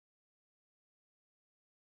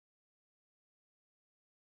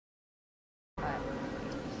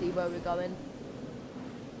see where we're going.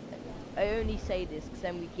 I only say this because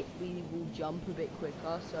then we will jump a bit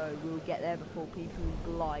quicker, so we'll get there before people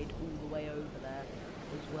glide all the way over there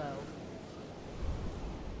as well.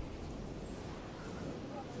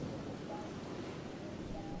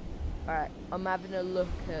 Alright, I'm having a look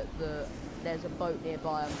at there's a boat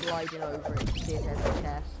nearby. I'm gliding over it to see if there's a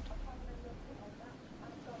chest.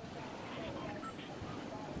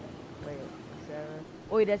 Wait, is there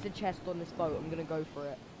a... Oh, there's a chest on this boat. I'm gonna go for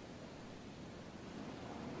it.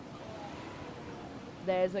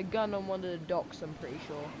 There's a gun on one of the docks, I'm pretty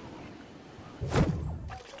sure.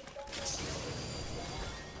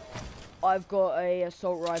 I've got a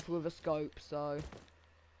assault rifle with a scope, so...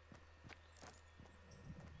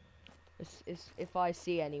 if I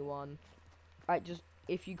see anyone... Right, just...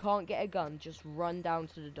 If you can't get a gun, just run down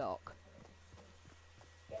to the dock.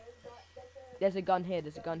 There's a gun here,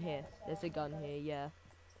 there's a gun here. There's a gun here, yeah.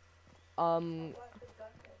 I'm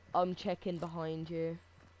checking behind you.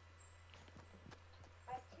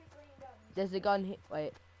 There's a gun here.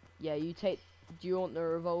 Wait. Yeah, you take... Do you want the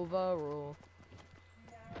revolver, or...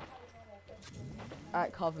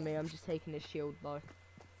 Alright, cover me. I'm just taking this shield, though.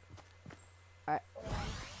 Alright.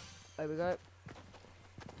 There we go.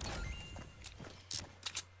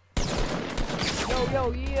 Yo,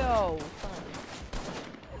 yo, yo!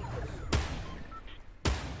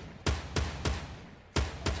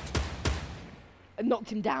 I knocked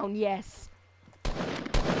him down, yes!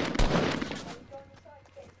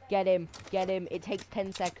 Get him, get him. It takes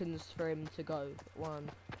 10 seconds for him to go.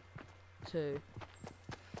 1, 2,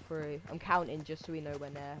 3. I'm counting just so we know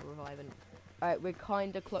when they're reviving. Alright, we're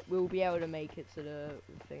kinda close. We'll be able to make it to the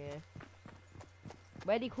thing here.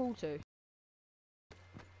 Where'd he crawl to?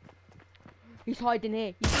 He's hiding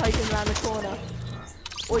here. He's hiding around the corner.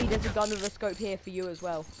 Oi, there's a gun with a scope here for you as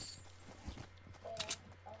well.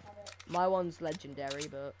 My one's legendary,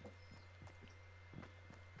 but...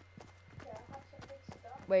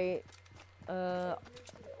 Wait,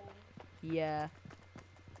 yeah.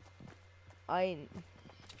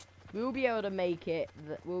 We'll be able to make it.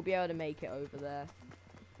 We'll be able to make it over there.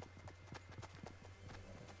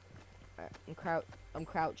 Right, I'm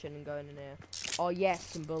crouching and going in here. Oh yes,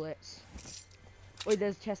 some bullets. Wait,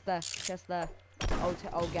 there's a chest there. Chest there.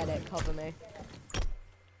 I'll get it. Cover me.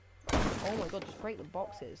 Oh my god, just break the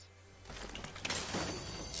boxes.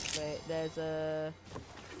 Wait, there's a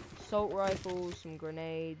assault rifle, some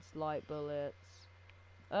grenades, light bullets.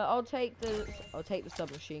 I'll take the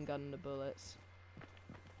submachine gun and the bullets.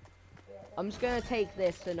 I'm just gonna take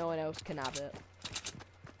this so no one else can have it.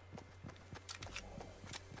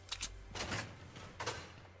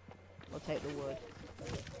 I'll take the wood.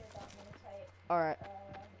 Alright.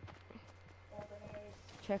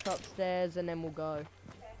 Check upstairs and then we'll go.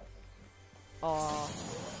 Oh.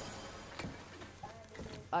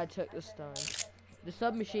 I took the stone. The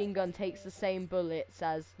submachine gun takes the same bullets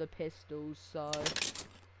as the pistols, so...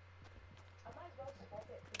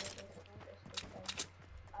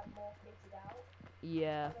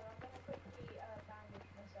 Yeah.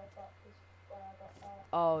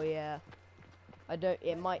 Oh yeah. I don't.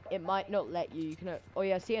 It might not let you. You can. Oh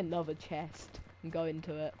yeah. I see another chest. I'm going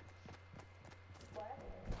to it.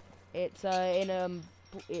 It's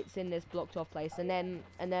it's in this blocked off place, and then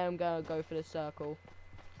I'm gonna go for the circle.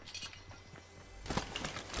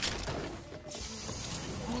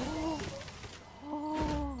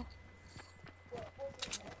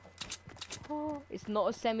 It's not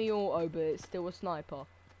a semi-auto, but it's still a sniper.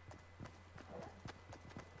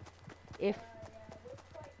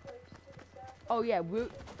 Oh yeah,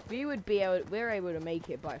 we would be able. We're able to make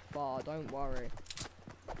it by far. Don't worry.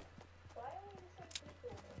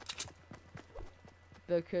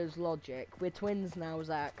 Because logic. We're twins now,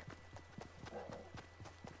 Zach.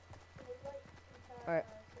 Alright.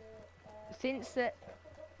 Since that.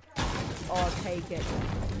 Oh, I'll take it.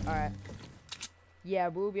 Alright. Yeah,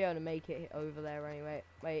 we'll be able to make it over there anyway.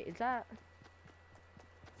 Wait, is that...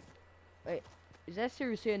 Wait, is there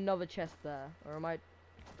seriously another chest there? Or am I...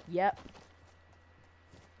 Yep.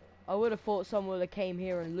 I would have thought someone would have came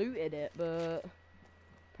here and looted it, but...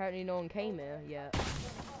 Apparently no one came here yet.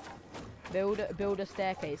 Build a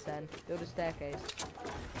staircase then. Build a staircase.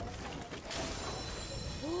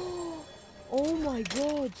 Oh my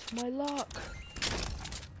god, my luck.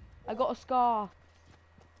 I got a scar.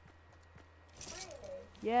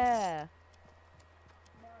 Yeah.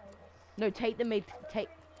 No, take the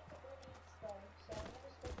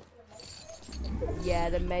Yeah,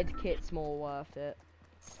 the med kit's more worth it.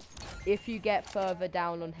 If you get further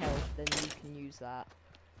down on health, then you can use that.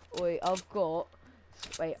 Wait, I've got...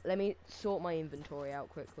 Wait, let me sort my inventory out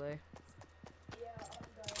quickly.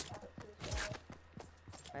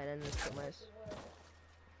 And then there's almost.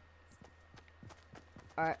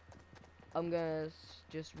 Alright, I'm gonna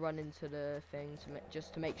just run into the thing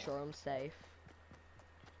just to make sure I'm safe.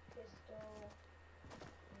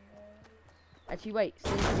 Actually, wait,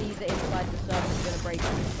 since these are inside the circle, I'm gonna break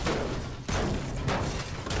them.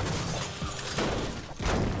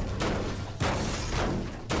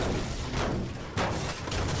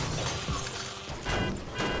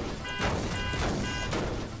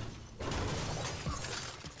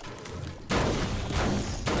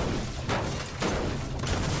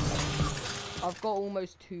 I've got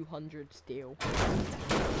almost 200 steel. So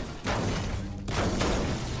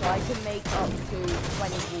I can make up to 20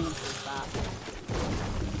 walls with that.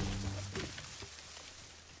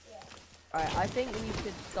 Alright, I think we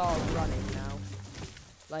should start running now.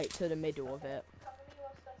 Like, to the middle of it.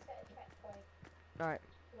 Alright.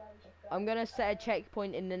 I'm gonna set a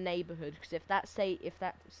checkpoint in the neighborhood, because if that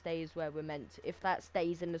stays where we're meant to, if that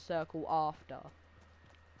stays in the circle after.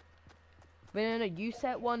 But no, you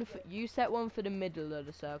set one for the middle of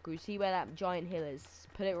the circle. You see where that giant hill is?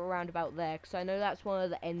 Put it around about there, because I know that's one of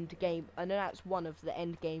the end game. I know that's one of the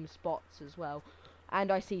end game spots as well.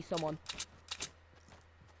 And I see someone.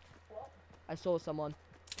 What? I saw someone.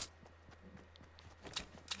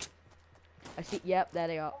 I see. Yep, there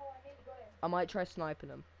they are. Oh, I need to go in. I might try sniping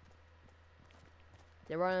them.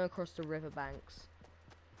 They're running across the riverbanks.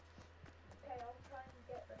 Okay, I'll try and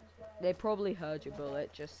get them as well. They probably heard your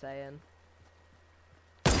bullet. Just saying.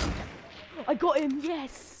 I got him,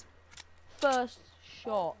 yes! First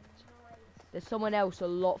shot. Nice. There's someone else a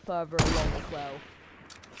lot further along as well.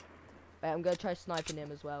 Wait, I'm gonna try sniping him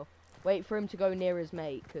as well. Wait for him to go near his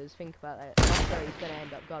mate, because think about that. That's where he's gonna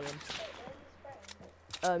end up going.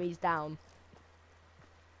 He's down.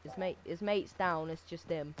 His mate's down, it's just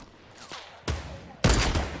him.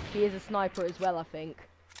 He is a sniper as well, I think.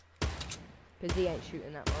 Because he ain't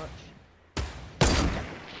shooting that much.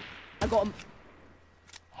 I got him.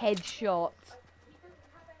 Headshot.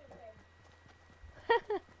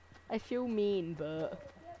 I feel mean, but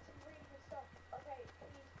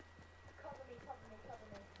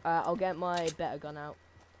I'll get my better gun out.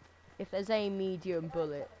 If there's a medium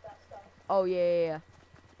bullet. Oh yeah.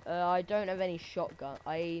 I don't have any shotgun.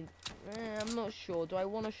 I'm not sure. Do I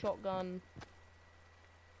want a shotgun?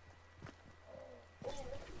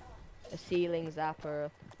 A ceiling zapper.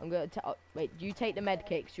 I'm gonna wait. You take the med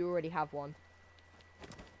kit 'cause you already have one.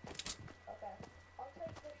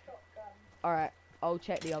 Alright, I'll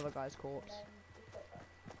check the other guy's corpse.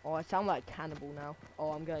 Oh, I sound like a cannibal now. Oh,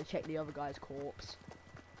 I'm gonna check the other guy's corpse.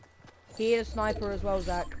 He is a sniper as well,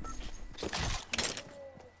 Zach.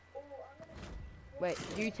 Wait,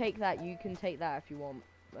 you take that. You can take that if you want.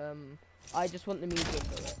 I just want the medium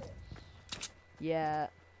bullet. Yeah.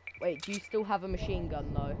 Wait, do you still have a machine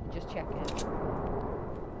gun though? Just check it.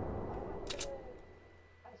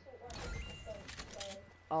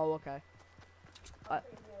 Oh, okay.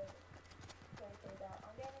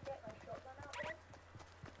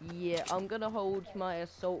 Yeah, I'm gonna hold my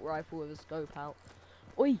assault rifle with a scope out.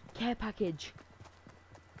 Oi, care package.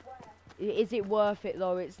 Where? Is it worth it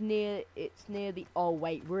though? It's near the. Oh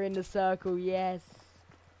wait, we're in the circle. Yes.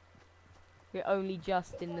 We're only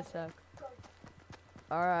just in the circle.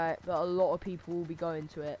 Alright, but a lot of people will be going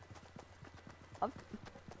to it.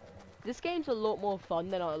 This game's a lot more fun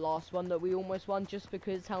than our last one that we almost won, just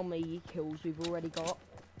because how many kills we've already got.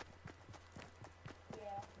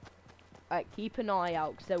 Alright, keep an eye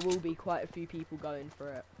out, because there will be quite a few people going for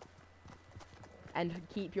it. And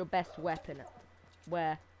keep your best weapon.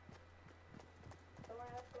 Where?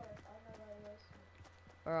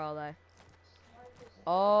 Where are they?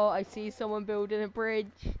 Oh, I see someone building a bridge.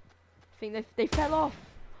 I think they fell off.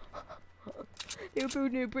 They were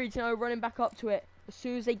building a bridge and I was running back up to it. As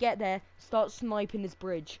soon as they get there, start sniping this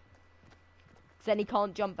bridge. 'Cause then he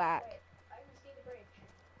can't jump back. Wait, I can see the bridge.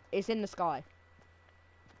 It's in the sky.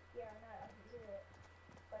 Yeah, I know, I can see it.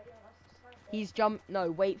 But you want us to snipe it? He's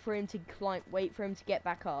no, wait for him to climb, wait for him to get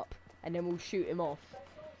back up, and then we'll shoot him off. I saw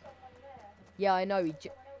someone there. Yeah, I know,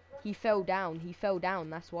 he fell down,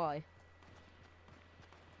 that's why.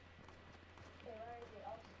 Okay, where is he?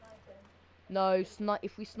 I'll snipe him. No,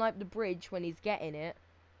 if we snipe the bridge when he's getting it.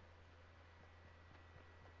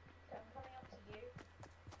 Okay, I'm coming up to you.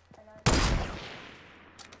 And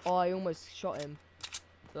Oh, I almost shot him.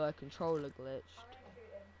 The controller glitched. I'm gonna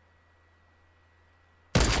shoot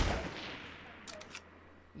him.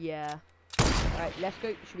 Yeah. Alright, let's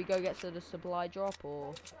go. Should we go get to the supply drop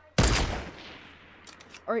or?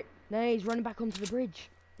 Alright, no, he's running back onto the bridge.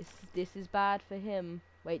 This is bad for him.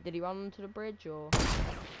 Wait, did he run onto the bridge or?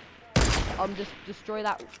 Just destroy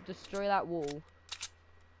that wall.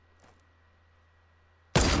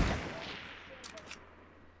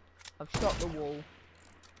 I've shot the wall.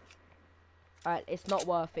 Alright, it's not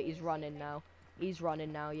worth it. He's running now. He's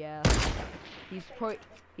running now, yeah. He's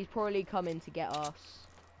probably coming to get us.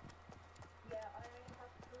 Yeah, I only have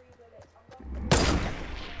 3 bullets.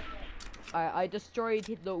 Alright, I destroyed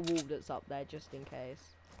the wall that's up there just in case.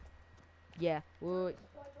 Yeah, wait.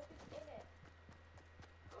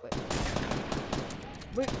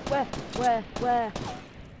 Wait, where?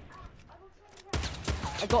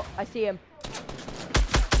 I see him.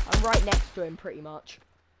 I'm right next to him, pretty much.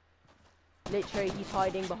 Literally, he's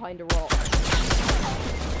hiding behind a rock.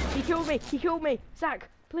 He killed me! Zach,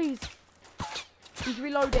 please! He's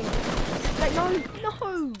reloading. Like,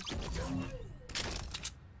 no!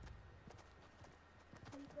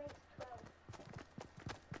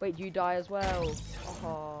 Wait, do you die as well?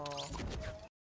 Oh.